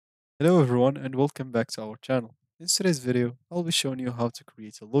Hello everyone and welcome back to our channel. In today's video, I'll be showing you how to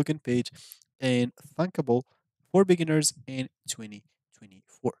create a login page in Thunkable for beginners in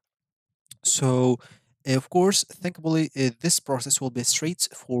 2024. So, of course, Thinkably, this process will be a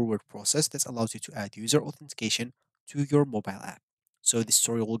straightforward process that allows you to add user authentication to your mobile app. So, this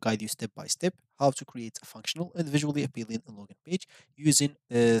tutorial will guide you step by step how to create a functional and visually appealing login page using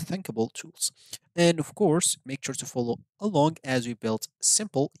Thinkable tools. And of course, make sure to follow along as we build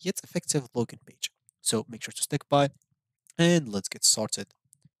simple yet effective login page. So, make sure to stick by and let's get started.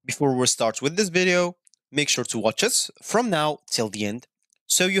 Before we start with this video, make sure to watch us from now till the end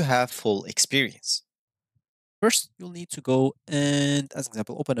so you have full experience. First, you'll need to go and, as an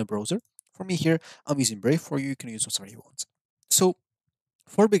example, open a browser. For me here, I'm using Brave. For you, you can use whatever you want. So,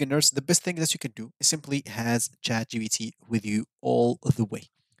 for beginners, the best thing that you can do is simply has ChatGPT with you all the way.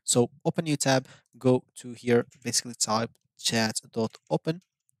 So, open new tab, go to here, basically type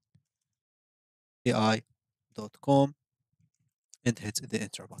chat.openai.com and hit the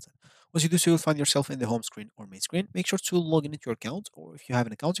enter button. Once you do so, you'll find yourself in the home screen or main screen. Make sure to log in into your account, or if you have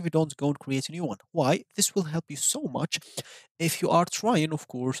an account, if you don't, go and create a new one. Why? This will help you so much if you are trying, of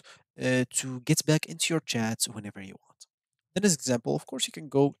course, to get back into your chats whenever you want. Then, as example, of course, you can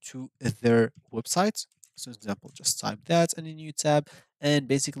go to their website. So, as example, just type that in a new tab and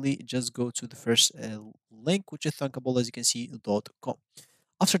basically just go to the first link, which is thunkable, as you can see, .com.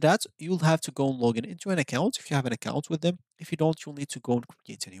 After that, you'll have to go and log in into an account if you have an account with them. If you don't, you'll need to go and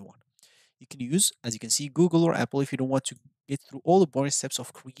create a new one. You can use, as you can see, Google or Apple if you don't want to get through all the boring steps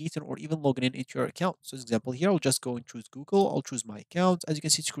of creating or even logging in into your account. So, as example, here I'll just go and choose Google. I'll choose my account. As you can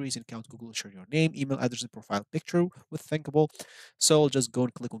see, to create an account, Google will share your name, email address, and profile picture with Thinkable. So I'll just go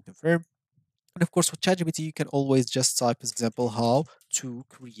and click on confirm. And of course, with ChatGPT, you can always just type, as example, how to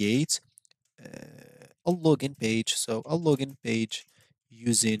create a login page. So a login page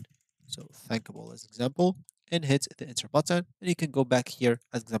using Thankable as example and hit the enter button and you can go back here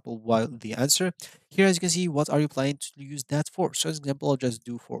as example while the answer. Here as you can see what are you planning to use that for. So as example I'll just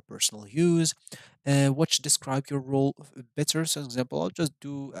do for personal use. What should describe your role better. So as example I'll just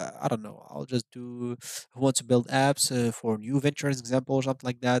do I don't know, I'll just do who want to build apps for new ventures example or something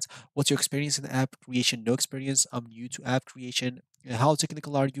like that. What's your experience in app creation? No experience. I'm new to app creation. How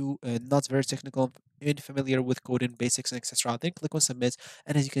technical are you? Not very technical, unfamiliar with coding basics and etc. Then click on submit,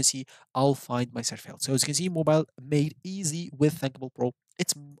 and as you can see, I'll find myself out. So as you can see, mobile made easy with Thunkable Pro.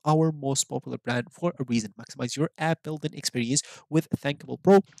 It's our most popular brand for a reason. Maximize your app building experience with Thunkable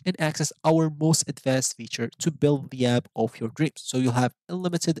Pro and access our most advanced feature to build the app of your dreams. So you'll have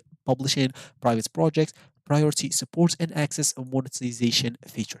unlimited publishing, private projects, priority support, and access and monetization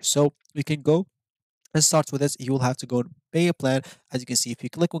features. So we can go and start with this. You will have to go and pay a plan. As you can see, if you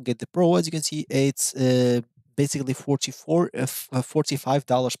click on get the pro, as you can see, it's basically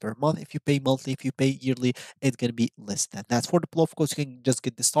 $45 per month. If you pay monthly, if you pay yearly, it's gonna be less than that. For the pro, of course, you can just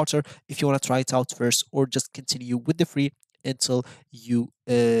get the starter if you want to try it out first, or just continue with the free until you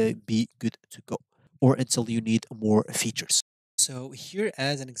be good to go, or until you need more features. So here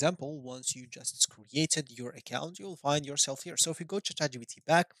as an example, once you just created your account, you'll find yourself here. So if you go to ChatGPT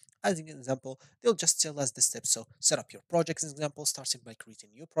back, as an example, they'll just tell us the steps. So set up your projects, as an example, starting by creating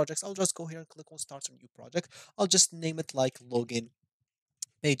new projects. I'll just go here and click on start a new project. I'll just name it like login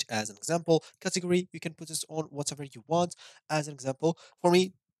page as an example. Category, you can put this on whatever you want as an example. For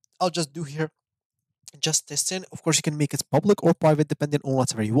me, I'll just do here just testing. Of course, you can make it public or private depending on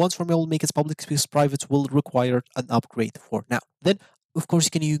whatever you want. For me, I'll make it public because private will require an upgrade for now. Then, of course,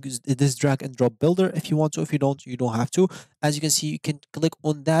 you can use this drag and drop builder if you want to. If you don't, you don't have to. As you can see, you can click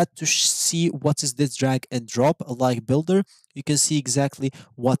on that to see what is this drag and drop like builder. You can see exactly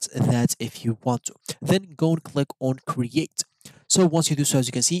what that if you want to. Then go and click on create. So once you do so, as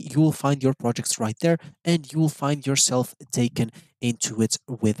you can see, you will find your projects right there and you will find yourself taken into it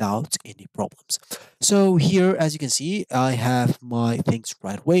without any problems. So here, as you can see, I have my things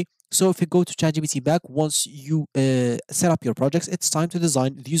right away. So if you go to ChatGPT back, once you set up your projects, it's time to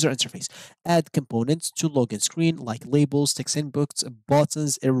design the user interface. Add components to login screen like labels, text inputs,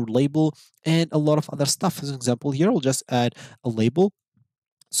 buttons, error label, and a lot of other stuff. As an example, here I'll just add a label.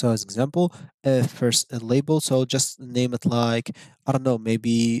 So as example, first a label. So just name it like, I don't know,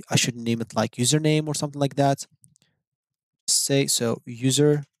 maybe I should name it like username or something like that. Say so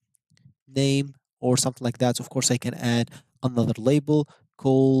user name or something like that. Of course, I can add another label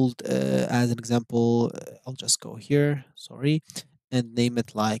called, as an example, I'll just go here, sorry, and name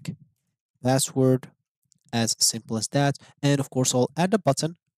it like password, as simple as that. And of course, I'll add a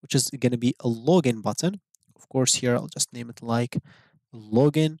button, which is going to be a login button. Of course, here I'll just name it like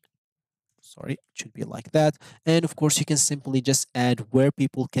login Sorry, it should be like that. And of course, you can simply just add where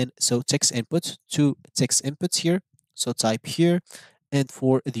people can, so text input, two text inputs here. So type here, and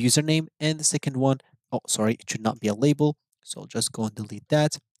for the username, and the second one, oh, sorry, it should not be a label. So I'll just go and delete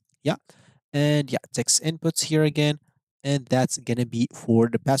that. Yeah. And yeah, text inputs here again. And that's gonna be for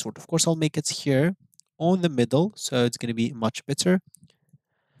the password. Of course, I'll make it here on the middle. So it's gonna be much better.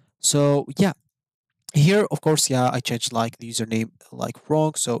 So yeah, here of course, yeah, I changed like the username like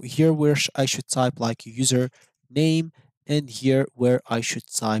wrong. So here where I should type like user name, and here where I should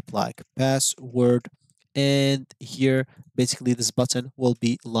type like password, and here basically this button will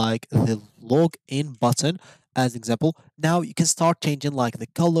be like the login button as example. Now you can start changing like the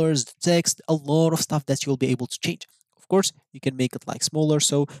colors, the text, a lot of stuff that you'll be able to change. Of course, you can make it like smaller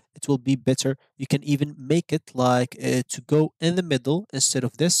so it will be better. You can even make it like to go in the middle instead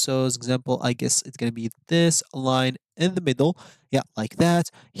of this. So as example, I guess it's gonna be this line in the middle. Yeah, like that.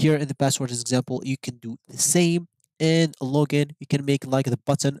 Here in the password as example, you can do the same. In login, you can make like the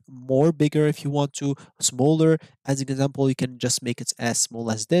button more bigger if you want to, smaller. As an example, you can just make it as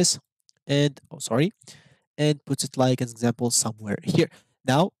small as this. And oh, sorry, and put it like as example somewhere here.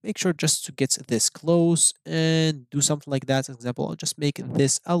 Now make sure just to get this close and do something like that. As example, I'll just make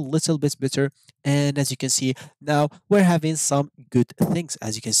this a little bit better. And as you can see, now we're having some good things.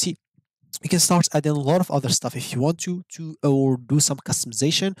 As you can see, you can start adding a lot of other stuff if you want to or do some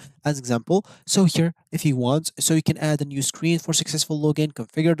customization as example. So here if you want, so you can add a new screen for successful login,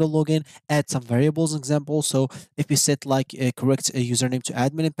 configure the login, add some variables example. So if you set like a correct username to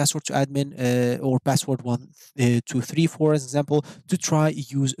admin and password to admin, or password 1234 as example, to try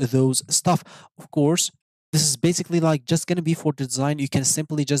use those stuff. Of course, this is basically like just going to be for the design. You can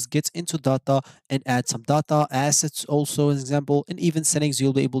simply just get into data and add some data assets also as example, and even settings.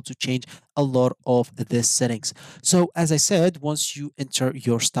 You'll be able to change a lot of the settings. So as I said, once you enter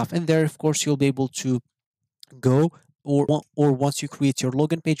your stuff in there, of course, you'll be able to go, or once you create your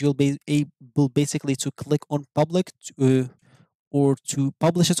login page, you'll be able basically to click on public or to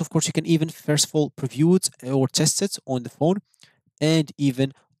publish it. Of course, you can even first of all preview it or test it on the phone and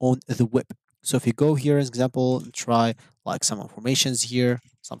even on the web. So if you go here as example and try like some informations here,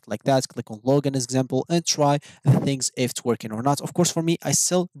 something like that, click on login as example and try the things if it's working or not. Of course, for me, I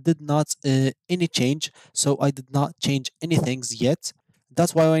still did not any change. So I did not change any things yet.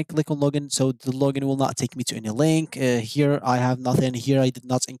 That's why when I click on login, so the login will not take me to any link. Here I have nothing. Here I did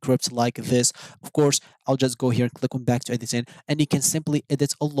not encrypt like this. Of course, I'll just go here and click on back to editing, and you can simply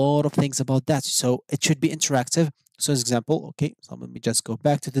edit a lot of things about that. So it should be interactive. So as example, okay, so let me just go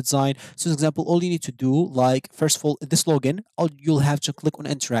back to the design. So as example, all you need to do, like first of all, this login, you'll have to click on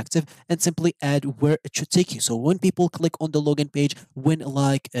interactive and simply add where it should take you. So when people click on the login page, when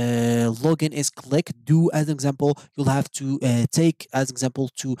like login is clicked, do as an example, you'll have to take as example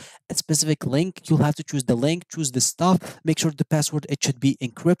to a specific link. You'll have to choose the link, choose the stuff, make sure the password it should be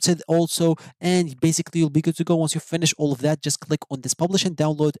encrypted also, and basically you'll be good to go. Once you finish all of that, just click on this publish and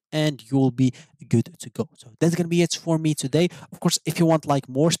download, and you'll be good to go. So that's gonna be it for me today. Of course, if you want like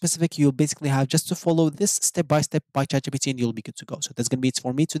more specific, you'll basically have just to follow this step by step by ChatGPT, and you'll be good to go. So that's gonna be it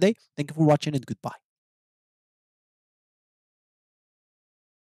for me today. Thank you for watching, and goodbye.